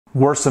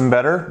Worse and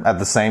better at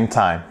the same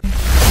time.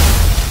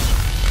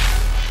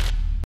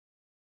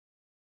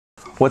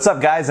 What's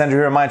up guys, Andrew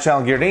here on my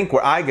channel GearedInc,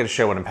 where I get to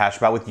share what I'm passionate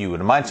about with you.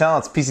 And on my channel,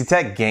 it's PC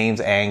tech, games,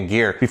 and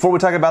gear. Before we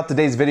talk about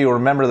today's video,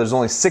 remember there's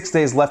only 6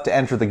 days left to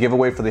enter the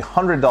giveaway for the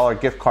 $100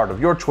 gift card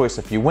of your choice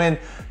if you win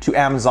to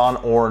Amazon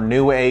or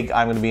Newegg.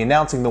 I'm going to be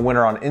announcing the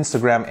winner on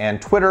Instagram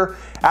and Twitter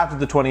after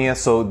the 20th,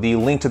 so the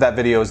link to that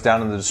video is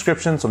down in the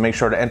description, so make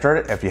sure to enter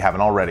it if you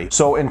haven't already.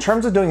 So in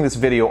terms of doing this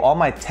video, all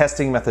my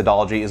testing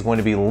methodology is going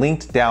to be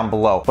linked down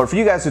below. But for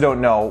you guys who don't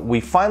know,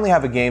 we finally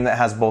have a game that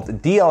has both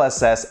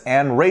DLSS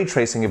and ray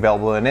tracing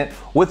available in it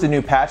with the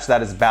new patch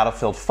that is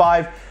Battlefield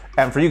 5.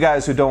 And for you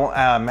guys who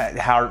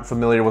aren't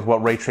familiar with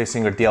what ray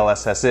tracing or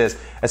DLSS is,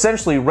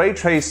 essentially ray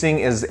tracing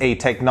is a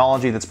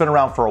technology that's been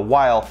around for a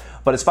while,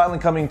 but it's finally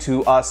coming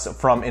to us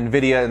from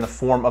NVIDIA in the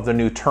form of the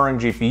new Turing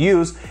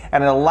GPUs,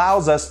 and it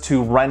allows us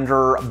to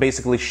render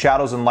basically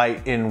shadows and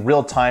light in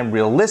real time,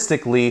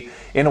 realistically,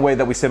 in a way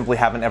that we simply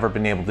haven't ever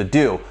been able to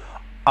do.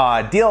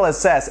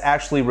 DLSS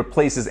actually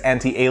replaces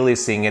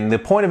anti-aliasing, and the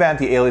point of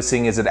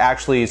anti-aliasing is it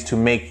actually is to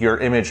make your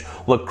image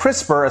look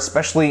crisper,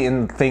 especially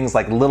in things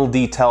like little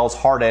details,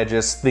 hard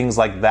edges, things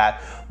like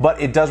that, but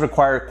it does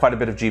require quite a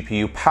bit of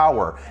GPU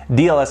power.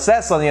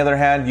 DLSS, on the other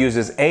hand,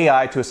 uses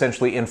AI to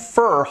essentially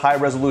infer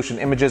high-resolution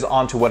images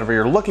onto whatever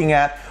you're looking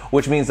at,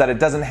 which means that it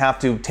doesn't have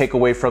to take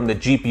away from the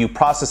GPU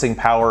processing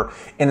power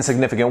in a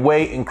significant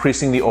way,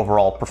 increasing the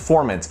overall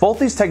performance. Both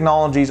these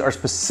technologies are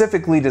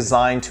specifically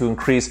designed to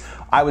increase,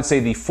 I would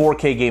say, the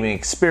 4K gaming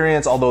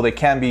experience, although they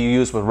can be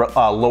used with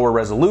lower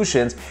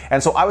resolutions.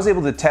 And so I was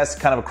able to test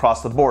kind of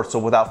across the board. So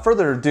without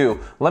further ado,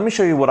 let me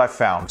show you what I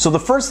found. So the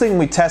first thing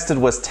we tested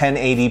was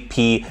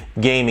 1080p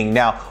gaming.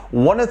 Now,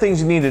 one of the things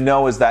you need to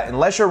know is that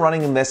unless you're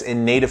running this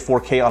in native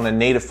 4K on a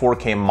native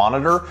 4K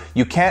monitor,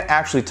 you can't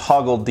actually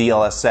toggle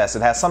DLSS.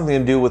 It has something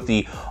to do with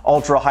the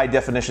ultra high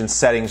definition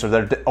settings,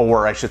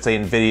 or I should say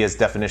NVIDIA's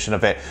definition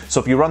of it. So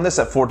if you run this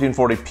at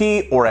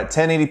 1440p or at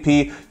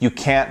 1080p, you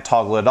can't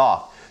toggle it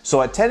off.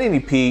 So at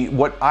 1080p,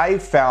 what I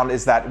found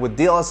is that with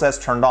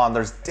DLSS turned on,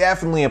 there's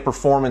definitely a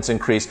performance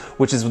increase,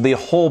 which is the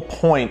whole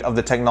point of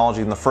the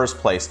technology in the first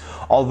place.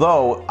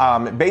 Although,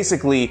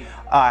 basically,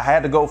 I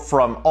had to go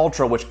from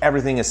ultra, which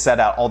everything is set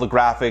out, all the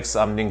graphics,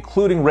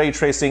 including ray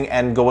tracing,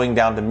 and going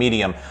down to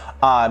medium.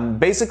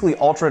 Basically,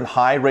 ultra and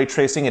high ray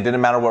tracing, it didn't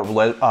matter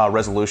what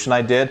resolution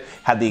I did,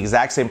 had the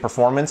exact same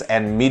performance,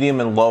 and medium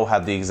and low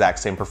had the exact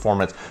same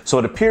performance. So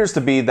it appears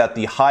to be that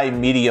the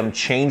high-medium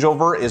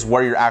changeover is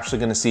where you're actually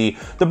going to see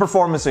the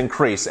performance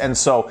increase. And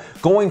so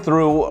going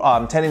through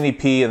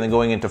 1080p and then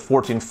going into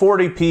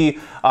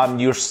 1440p,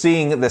 you're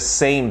seeing the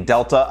same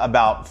delta,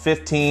 about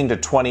 15 to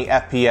 20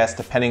 FPS,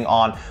 depending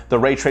on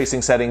the ray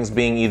tracing settings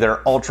being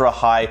either ultra,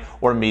 high,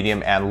 or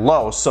medium and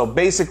low. So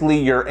basically,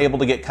 you're able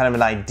to get kind of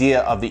an idea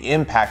of the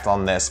impact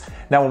on this.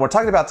 Now, when we're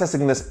talking about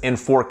testing this in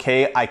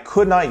 4K, I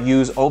could not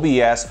use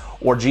OBS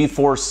or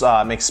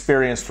GeForce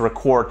Experience to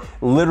record.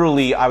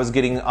 Literally, I was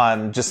getting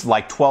just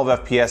like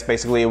 12 FPS.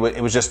 Basically,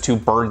 it was just too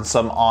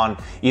burdensome on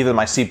either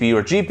my CPU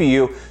or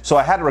GPU, so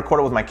I had to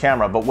record it with my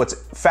camera. But what's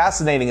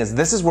fascinating is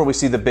this is where we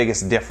see the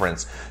biggest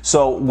difference.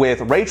 So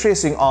with ray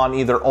tracing on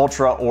either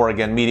ultra or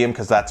again medium,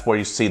 because that's where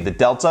you see the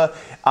delta,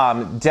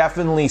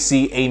 definitely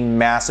see a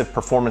massive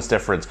performance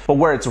difference. But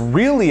where it's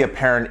really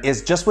apparent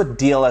is just with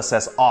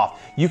DLSS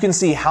off. You can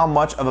see how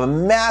much of a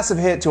massive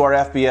hit to our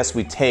FPS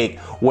we take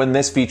when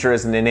this feature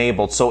isn't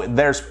enabled. So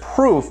there's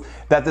proof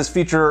that this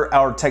feature,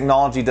 our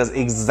technology, does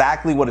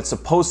exactly what it's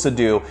supposed to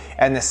do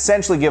and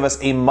essentially give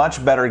us a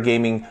much better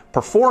gaming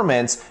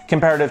performance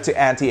comparative to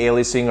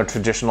anti-aliasing or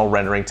traditional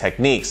rendering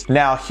techniques.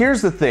 Now,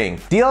 here's the thing.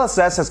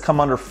 DLSS has come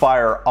under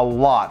fire a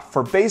lot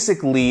for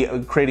basically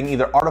creating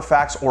either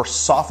artifacts or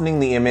softening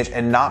the image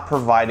and not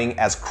providing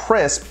as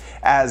crisp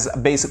as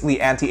basically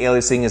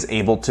anti-aliasing is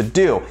able to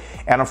do.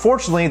 And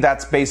unfortunately,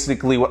 that's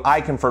basically what I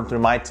confirmed through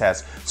my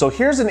test. So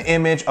here's an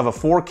image of a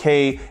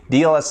 4K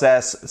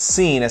DLSS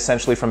scene,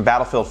 essentially from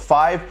Battlefield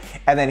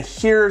 5, and then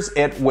here's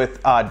it with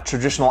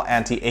traditional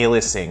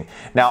anti-aliasing.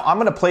 Now, I'm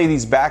gonna play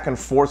these back and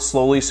forth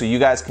slowly so you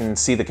guys can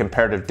see the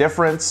comparative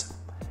difference.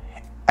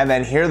 And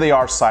then here they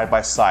are side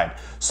by side.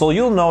 So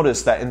you'll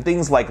notice that in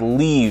things like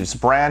leaves,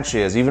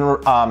 branches, even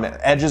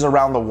edges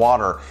around the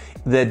water,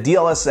 the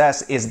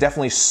DLSS is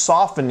definitely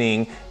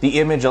softening the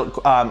image,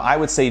 I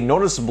would say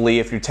noticeably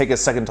if you take a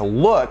second to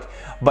look.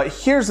 But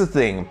here's the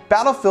thing,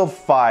 Battlefield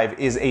 5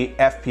 is a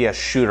FPS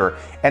shooter,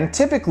 and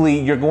typically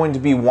you're going to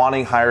be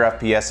wanting higher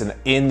FPS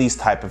in these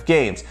type of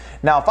games.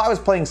 Now, if I was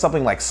playing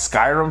something like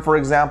Skyrim, for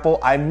example,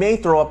 I may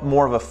throw up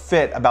more of a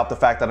fit about the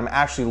fact that I'm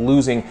actually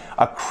losing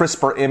a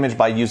crisper image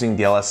by using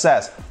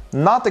DLSS.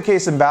 Not the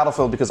case in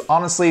Battlefield, because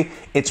honestly,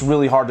 it's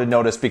really hard to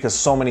notice because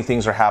so many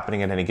things are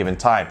happening at any given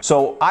time.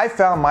 So I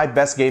found my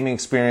best gaming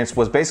experience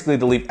was basically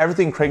to leave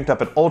everything cranked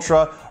up at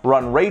ultra,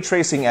 run ray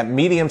tracing at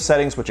medium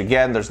settings, which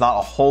again, there's not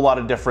a whole lot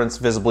of difference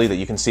visibly that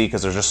you can see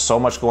because there's just so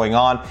much going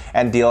on,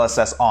 and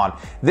DLSS on.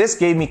 This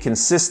gave me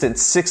consistent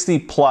 60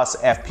 plus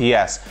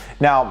FPS.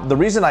 Now, the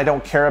reason I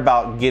don't care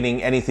about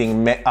getting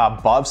anything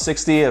above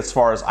 60 as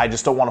far as I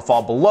just don't want to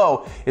fall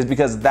below, is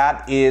because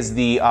that is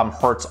the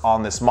hertz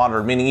on this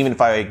monitor, meaning even if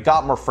I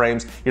got more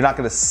frames, you're not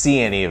going to see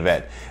any of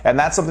it. And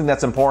that's something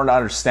that's important to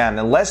understand.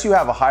 Unless you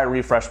have a high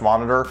refresh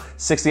monitor,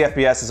 60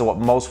 FPS is what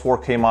most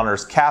 4K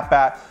monitors cap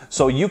at.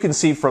 So you can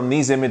see from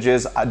these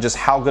images just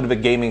how good of a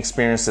gaming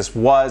experience this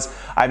was.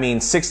 I mean,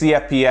 60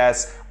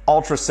 FPS,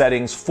 ultra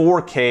settings,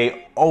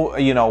 4K,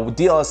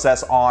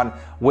 DLSS on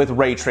with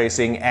ray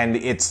tracing, and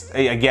it's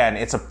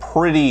a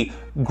pretty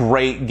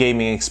great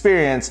gaming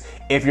experience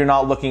if you're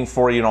not looking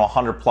for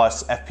 100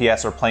 plus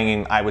FPS or playing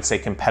in, I would say,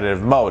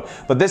 competitive mode.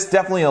 But this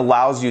definitely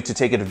allows you to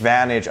take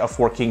advantage of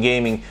 4K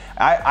gaming,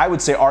 I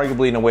would say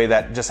arguably in a way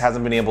that just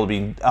hasn't been able to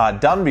be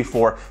done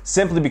before,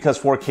 simply because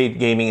 4K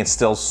gaming is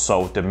still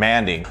so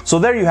demanding. So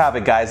there you have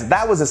it, guys.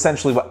 That was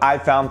essentially what I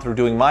found through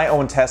doing my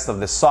own test of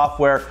this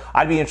software.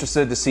 I'd be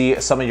interested to see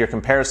some of your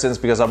comparisons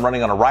because I'm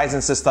running on a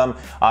Ryzen system.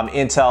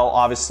 Intel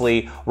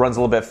obviously runs a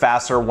little bit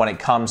faster when it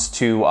comes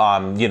to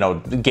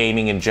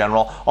gaming in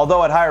general,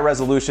 although at higher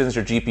resolutions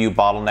your GPU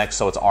bottlenecks,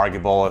 so it's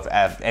arguable if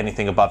at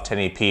anything above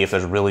 1080p if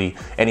there's really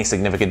any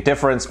significant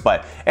difference.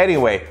 But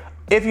anyway,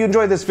 if you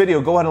enjoyed this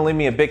video, go ahead and leave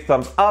me a big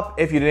thumbs up.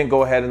 If you didn't,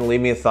 go ahead and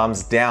leave me a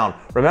thumbs down.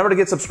 Remember to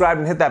get subscribed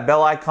and hit that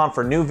bell icon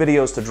for new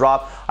videos to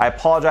drop. I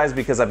apologize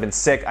because I've been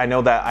sick. I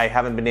know that I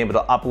haven't been able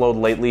to upload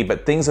lately,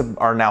 but things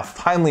are now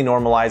finally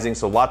normalizing,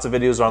 so lots of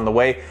videos are on the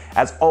way.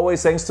 As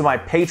always, thanks to my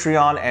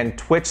Patreon and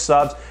Twitch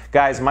subs.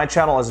 Guys, my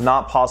channel is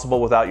not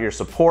possible without your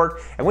support,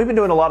 and we've been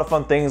doing a lot of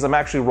fun things. I'm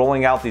actually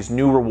rolling out these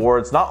new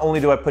rewards. Not only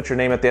do I put your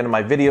name at the end of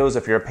my videos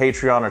if you're a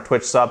Patreon or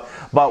Twitch sub,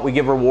 but we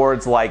give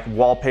rewards like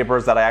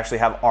wallpapers that I actually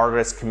have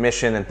artists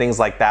commission and things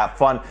like that.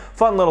 Fun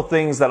little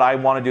things that I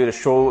want to do to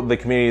show the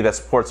community that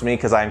supports me,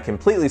 because I am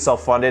completely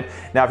self-funded.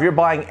 Now, if you're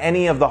buying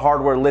any of the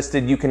hardware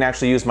listed, you can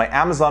actually use my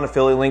Amazon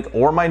affiliate link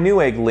or my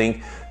Newegg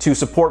link to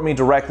support me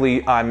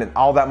directly.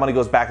 All that money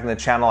goes back in the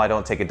channel. I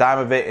don't take a dime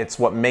of it. It's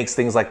what makes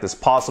things like this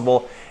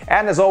possible.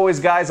 And as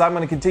always, guys, I'm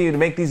going to continue to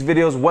make these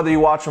videos whether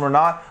you watch them or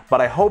not, but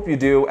I hope you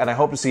do, and I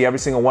hope to see every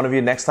single one of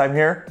you next time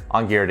here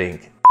on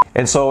GearedInc.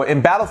 And so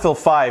in Battlefield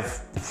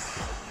 5,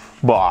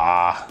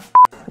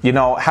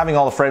 having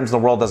all the frames in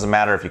the world doesn't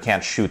matter if you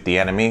can't shoot the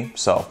enemy,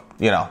 so,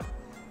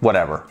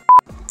 whatever.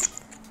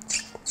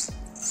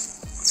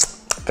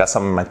 Got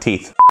some in my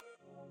teeth.